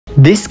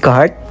This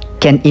card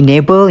can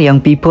enable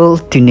young people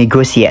to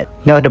negotiate,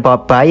 not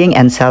about buying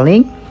and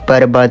selling,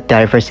 but about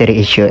diversity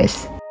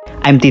issues.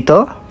 I'm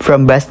Tito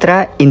from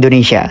Bastra,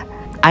 Indonesia.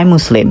 I'm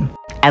Muslim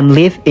and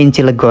live in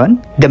Cilegon,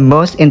 the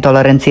most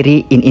intolerant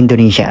city in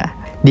Indonesia.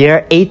 There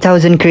are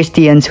 8,000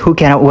 Christians who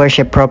cannot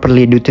worship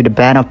properly due to the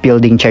ban of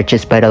building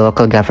churches by the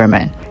local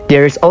government.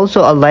 There is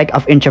also a lack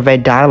of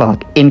interfaith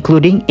dialogue,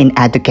 including in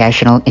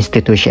educational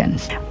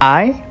institutions.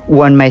 I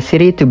want my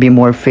city to be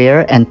more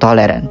fair and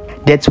tolerant.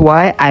 That's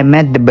why I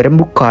made the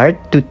Berembug card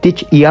to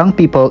teach young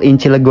people in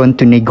Cilegon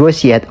to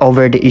negotiate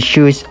over the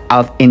issues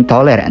of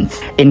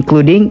intolerance,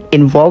 including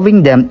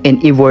involving them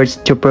in efforts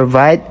to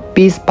provide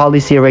peace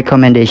policy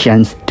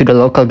recommendations to the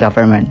local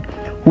government.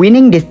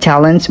 Winning this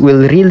challenge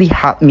will really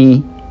help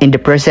me in the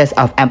process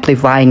of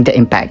amplifying the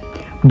impact.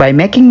 By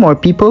making more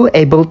people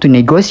able to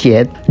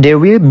negotiate, there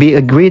will be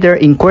a greater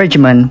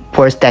encouragement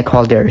for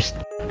stakeholders.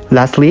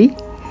 Lastly,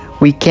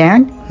 we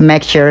can't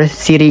make sure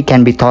city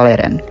can be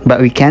tolerant, but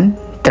we can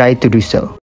try to do so.